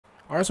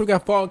Alright, so we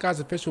got Fall Guys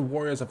official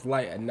Warriors of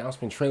Light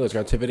announcement trailers.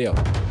 Gonna take video.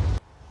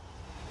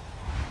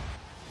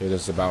 Here's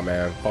this is about,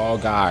 man. Fall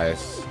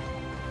Guys.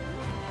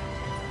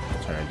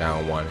 Turn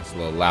down one. It's a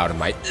little loud in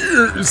my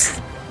ears.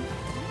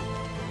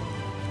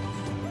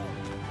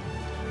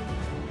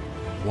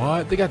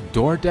 What? They got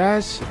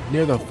DoorDash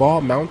near the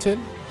Fall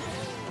Mountain?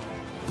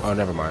 Oh,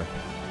 never mind.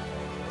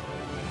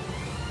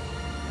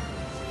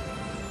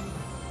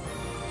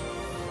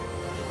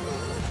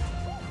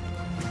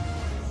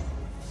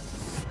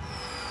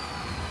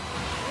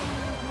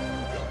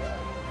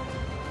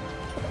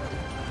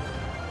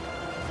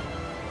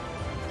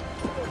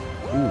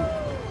 Ooh.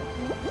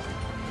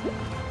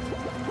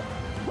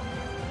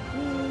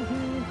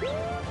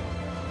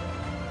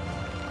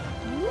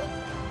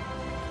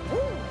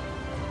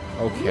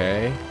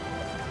 Okay.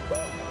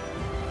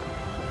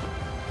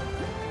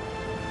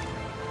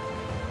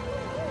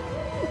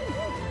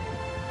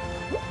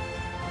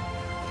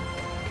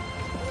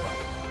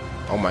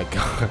 Oh my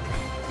god.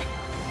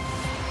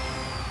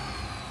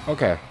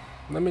 Okay,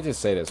 let me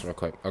just say this real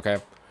quick, okay?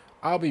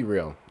 I'll be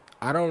real.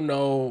 I don't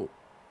know.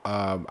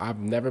 I've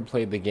never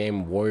played the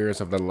game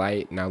Warriors of the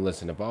Light. Now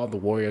listen, if all the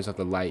Warriors of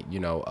the Light,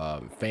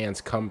 fans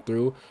come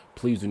through,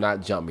 please do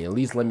not jump me. At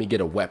least let me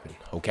get a weapon,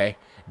 okay?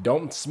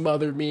 Don't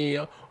smother me.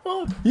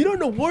 Oh, you don't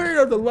know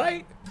Warrior of the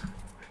Light?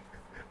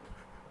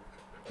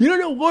 You don't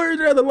know Warriors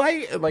of the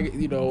Light? Like,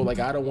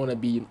 I don't want to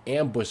be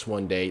ambushed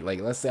one day. Like,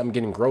 let's say I'm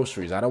getting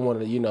groceries. I don't want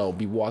to,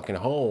 be walking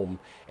home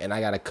and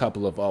I got a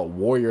couple of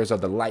Warriors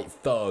of the Light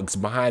thugs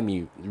behind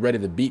me ready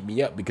to beat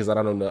me up because I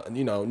don't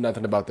know,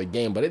 nothing about the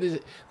game. But it is,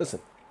 listen,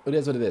 it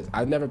is what it is.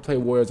 I've never played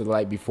Warriors of the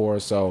Light before,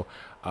 so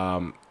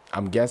I'm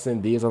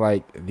guessing these are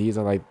like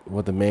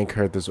what the main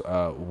characters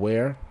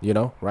wear,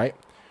 right?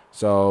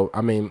 So,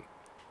 I mean,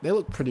 they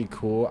look pretty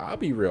cool. I'll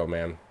be real,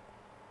 man.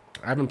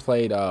 I haven't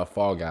played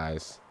Fall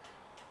Guys,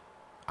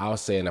 I'll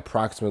say, in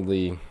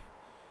approximately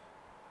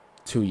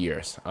 2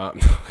 years.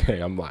 Okay,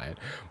 I'm lying.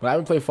 But I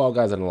haven't played Fall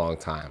Guys in a long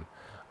time.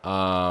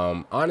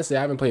 Honestly,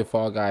 I haven't played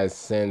Fall Guys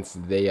since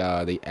they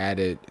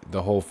added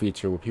the whole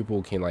feature where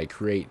people can like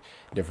create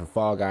different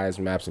Fall Guys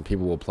maps and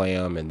people will play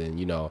them, and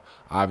then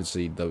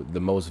obviously the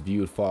most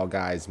viewed Fall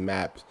Guys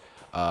maps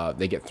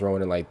they get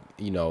thrown in like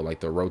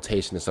the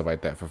rotation and stuff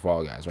like that for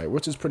Fall Guys, right?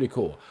 Which is pretty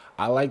cool.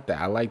 I like that.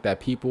 I like that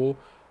people,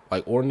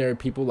 like ordinary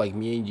people like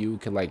me and you,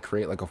 can like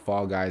create like a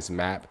Fall Guys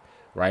map,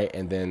 right?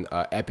 And then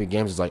Epic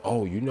Games is like,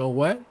 oh, you know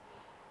what?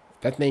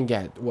 That thing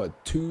got what,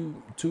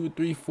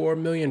 4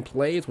 million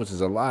plays, which is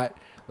a lot.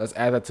 Let's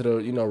add that to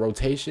the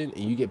rotation,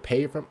 and you get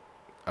paid from.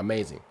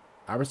 Amazing.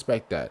 I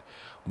respect that.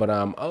 But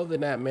other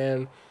than that,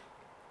 man,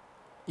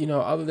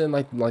 other than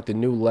like the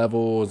new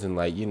levels and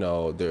like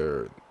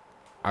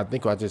I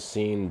think I just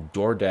seen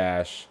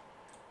DoorDash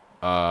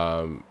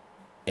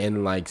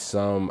in like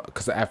some,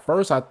 because at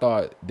first I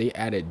thought they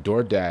added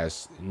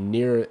DoorDash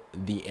near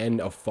the end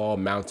of Fall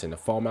Mountain. The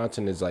Fall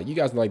Mountain is like, you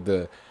guys know, like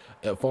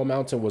Fall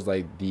Mountain was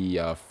like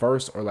the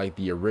first or like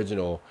the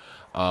original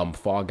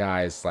Fall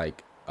Guys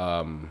like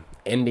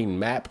ending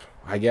map,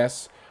 I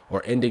guess,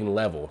 or ending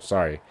level,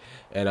 sorry.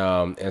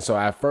 And so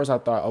at first I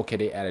thought, okay,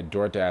 they added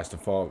DoorDash to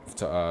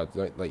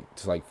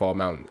Fall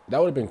Mountain. That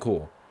would have been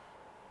cool.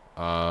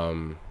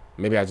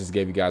 Maybe I just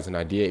gave you guys an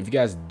idea. If you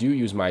guys do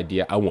use my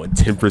idea, I want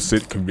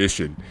 10%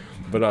 commission.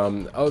 But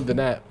other than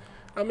that,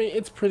 I mean,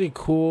 it's pretty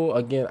cool.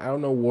 Again, I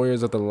don't know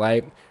Warriors of the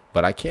Light,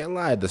 but I can't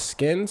lie, the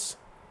skins,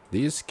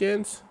 these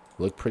skins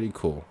look pretty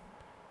cool.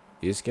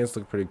 These skins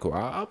look pretty cool.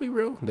 I'll be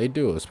real, they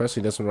do,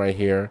 especially this one right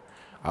here.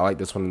 I like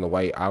this one in the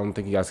white. I don't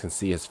think you guys can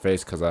see his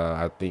face because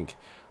I think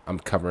I'm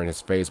covering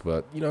his face,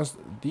 but these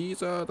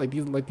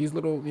these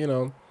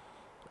little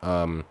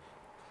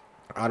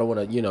I don't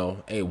want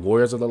to, hey,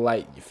 Warriors of the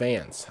Light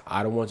fans,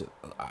 I don't want to,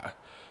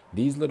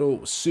 these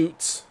little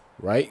suits,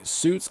 right?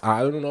 Suits,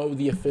 I don't know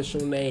the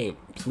official name.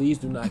 Please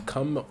do not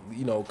come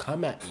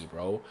at me,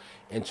 bro,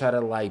 and try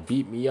to like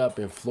beat me up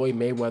and Floyd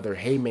Mayweather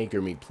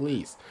haymaker me,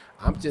 please.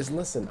 I'm just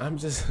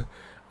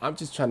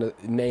trying to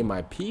name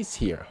my piece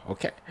here,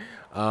 okay?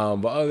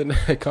 But other than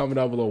that, comment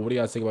down below. What do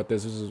you guys think about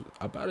this? This is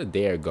about a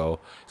day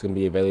ago. It's gonna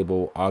be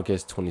available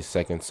August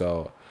 22nd.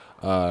 So,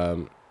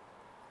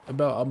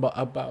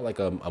 about like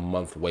a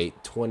month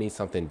wait, 20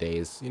 something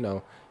days.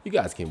 You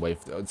guys can wait.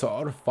 So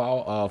all the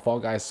Fall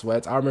Guys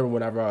sweats. I remember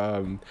whenever I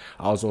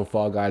was on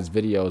Fall Guys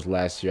videos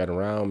last year at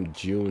around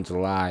June,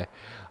 July.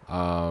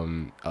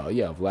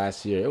 Yeah, of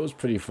last year. It was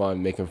pretty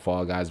fun making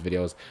Fall Guys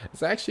videos.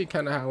 It's actually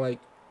kind of how like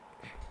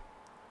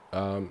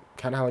my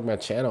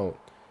channel,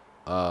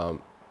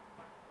 Fall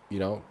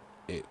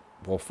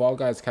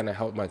Guys kind of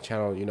helped my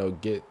channel,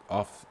 get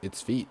off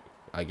its feet,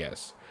 I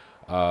guess.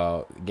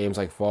 Games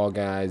like Fall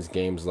Guys,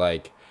 games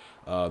like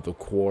The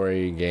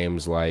Quarry,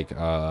 games like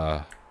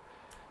other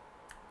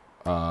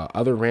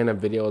random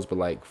videos, but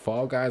like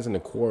Fall Guys and The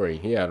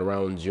Quarry, yeah,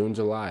 around June,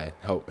 July,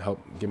 help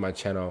get my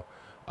channel.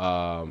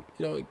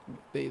 They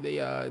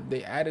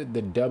added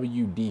the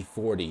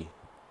WD-40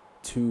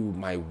 to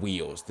my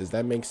wheels. Does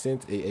that make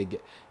sense?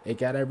 It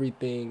got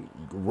everything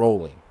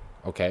rolling.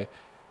 Okay,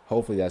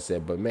 hopefully that's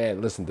it. But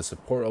man, listen, the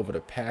support over the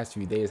past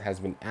few days has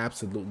been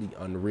absolutely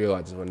unreal.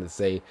 I just wanted to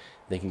say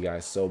thank you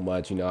guys so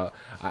much. You know,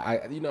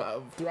 you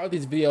know, throughout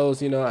these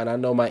videos, you know, and I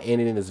know my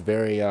ending is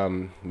very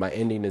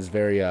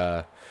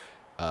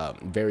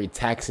very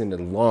taxing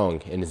and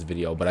long in this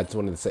video, but I just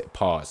wanted to say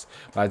pause.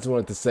 But I just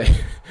wanted to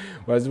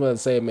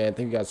say, man,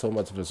 thank you guys so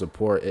much for the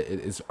support.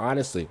 It's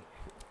honestly,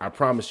 I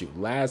promise you,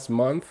 last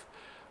month,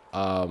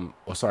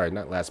 or sorry,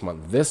 not last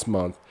month, this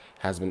month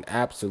has been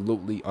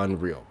absolutely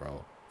unreal,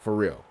 bro, for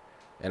real.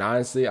 And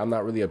honestly, I'm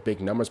not really a big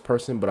numbers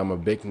person, but I'm a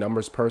big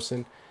numbers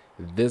person.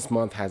 This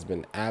month has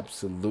been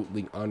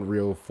absolutely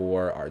unreal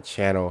for our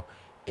channel.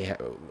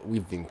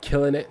 We've been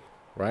killing it,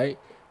 right?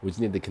 We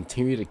just need to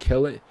continue to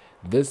kill it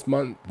this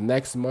month,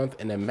 next month,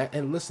 and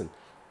then listen,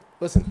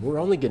 we're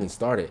only getting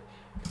started.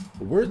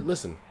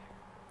 Listen,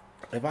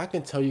 if I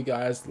can tell you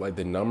guys like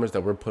the numbers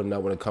that we're putting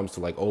up when it comes to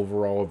like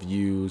overall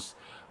views,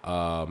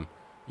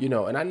 you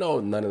know, and I know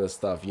none of the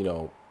stuff, you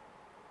know,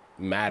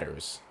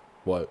 matters.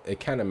 Well, it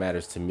kind of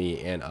matters to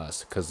me and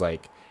us, because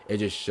like it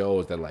just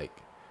shows that like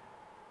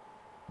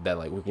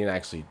we can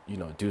actually, you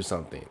know, do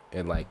something.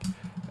 And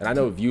I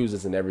know views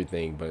isn't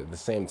everything, but at the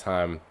same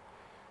time,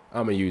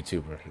 I'm a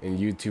YouTuber, and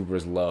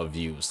YouTubers love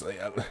views. Like,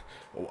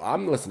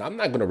 I'm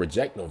not gonna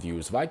reject no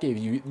views. If I gave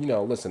you, you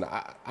know, listen,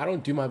 I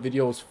don't do my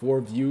videos for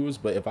views,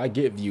 but if I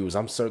get views,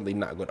 I'm certainly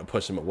not gonna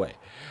push them away.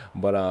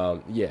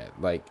 But yeah,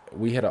 like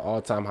we hit an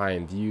all-time high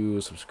in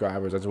views,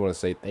 subscribers. I just want to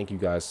say thank you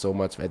guys so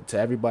much to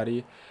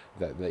everybody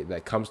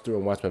that comes through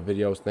and watch my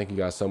videos. Thank you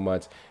guys so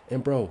much.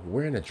 And bro,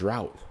 we're in a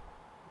drought.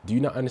 Do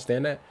you not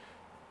understand that?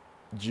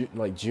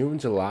 Like June,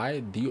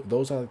 July,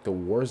 those are like the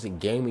worst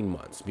gaming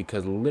months,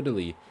 because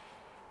literally,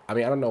 I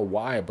mean, I don't know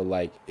why, but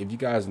like, if you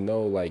guys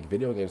know like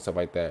video game stuff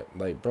like that,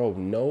 like bro,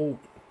 no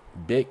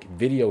big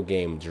video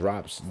game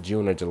drops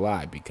June or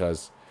July,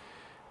 because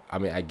I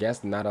mean, I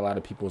guess not a lot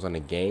of people's on the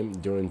game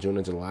during June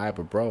and July.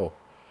 But bro,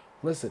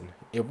 listen,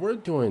 if we're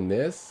doing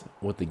this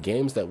with the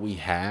games that we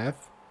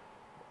have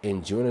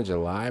in June and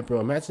July, bro,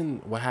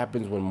 imagine what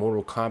happens when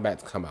Mortal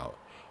Kombat come out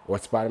or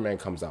Spider-Man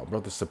comes out, bro.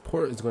 The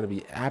support is going to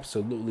be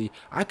absolutely,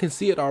 I can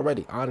see it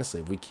already, honestly.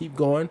 If we keep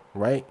going,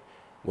 right,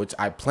 which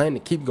I plan to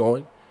keep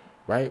going,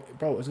 right,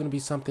 bro, it's gonna be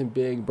something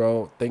big,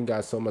 bro. Thank you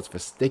guys so much for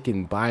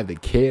sticking by the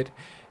kid.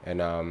 And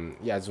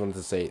yeah, I just wanted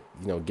to say,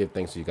 you know, give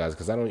thanks to you guys,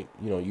 because I don't,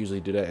 you know, usually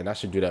do that, and I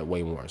should do that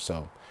way more.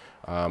 So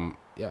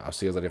yeah, I'll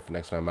see you guys later for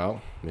next time I'm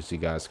out. Make sure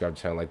you guys subscribe to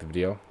the channel, like the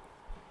video.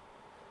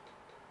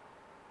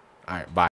 All right, bye.